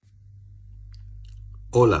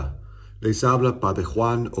Hola, les habla Padre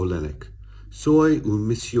Juan Olenick. Soy un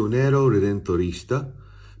misionero redentorista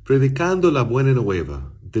predicando la buena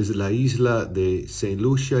nueva desde la isla de Saint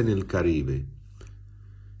Lucia en el Caribe.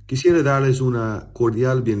 Quisiera darles una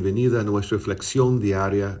cordial bienvenida a nuestra reflexión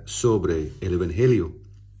diaria sobre el Evangelio.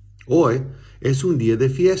 Hoy es un día de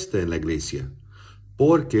fiesta en la iglesia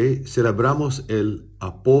porque celebramos el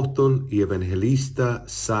Apóstol y evangelista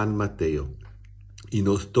San Mateo y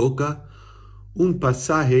nos toca un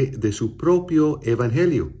pasaje de su propio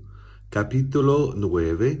Evangelio, capítulo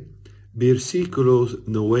 9, versículos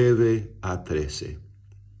 9 a 13.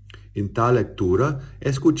 En tal lectura,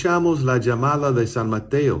 escuchamos la llamada de San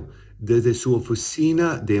Mateo desde su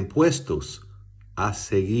oficina de impuestos a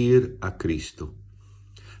seguir a Cristo.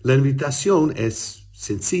 La invitación es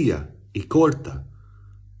sencilla y corta,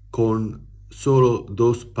 con solo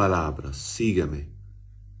dos palabras: sígueme.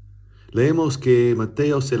 Leemos que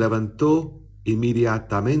Mateo se levantó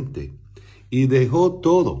inmediatamente y dejó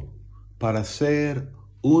todo para ser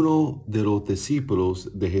uno de los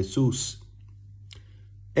discípulos de Jesús.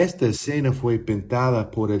 Esta escena fue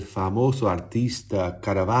pintada por el famoso artista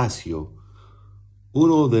Caravaggio,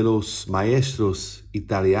 uno de los maestros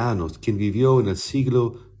italianos quien vivió en el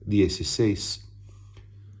siglo XVI.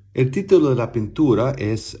 El título de la pintura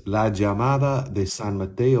es La llamada de San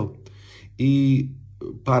Mateo y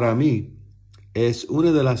para mí es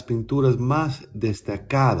una de las pinturas más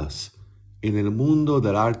destacadas en el mundo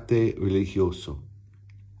del arte religioso.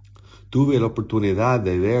 Tuve la oportunidad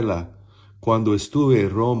de verla cuando estuve en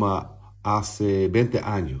Roma hace 20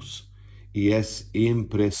 años y es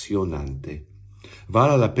impresionante.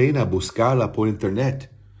 Vale la pena buscarla por internet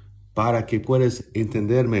para que puedas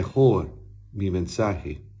entender mejor mi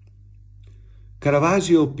mensaje.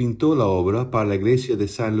 Caravaggio pintó la obra para la iglesia de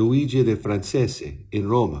San Luigi de Francese en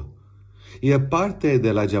Roma. Y aparte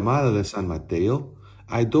de la llamada de San Mateo,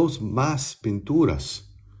 hay dos más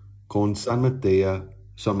pinturas con San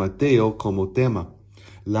Mateo como tema: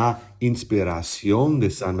 la inspiración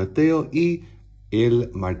de San Mateo y el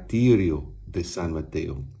martirio de San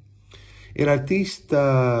Mateo. El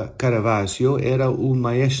artista Caravaggio era un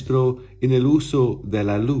maestro en el uso de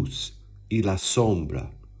la luz y la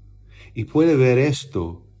sombra, y puede ver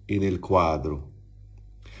esto en el cuadro.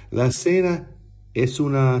 La escena es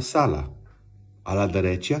una sala. A la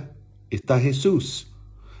derecha está Jesús.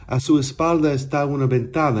 A su espalda está una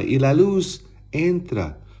ventana y la luz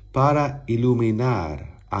entra para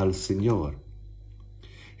iluminar al Señor.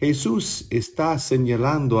 Jesús está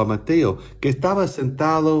señalando a Mateo, que estaba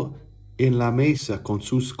sentado en la mesa con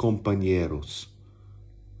sus compañeros.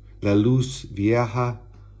 La luz viaja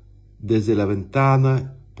desde la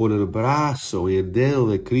ventana por el brazo y el dedo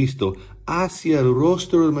de Cristo hacia el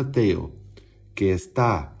rostro de Mateo, que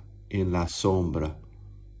está en la sombra.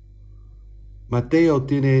 Mateo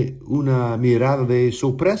tiene una mirada de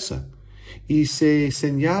sorpresa y se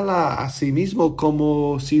señala a sí mismo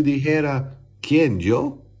como si dijera: ¿quién,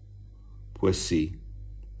 yo? Pues sí,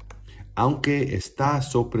 aunque está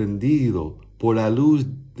sorprendido por la luz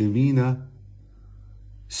divina,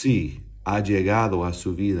 sí ha llegado a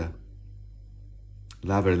su vida.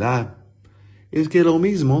 La verdad es que lo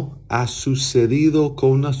mismo ha sucedido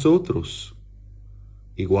con nosotros.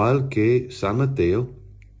 Igual que San Mateo,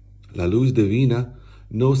 la luz divina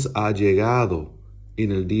nos ha llegado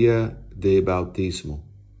en el día de bautismo.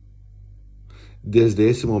 Desde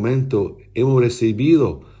ese momento hemos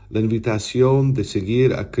recibido la invitación de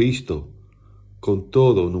seguir a Cristo con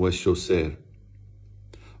todo nuestro ser.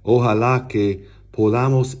 Ojalá que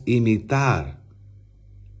podamos imitar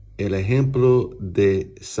el ejemplo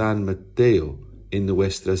de San Mateo en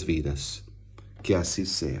nuestras vidas. Que así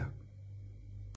sea.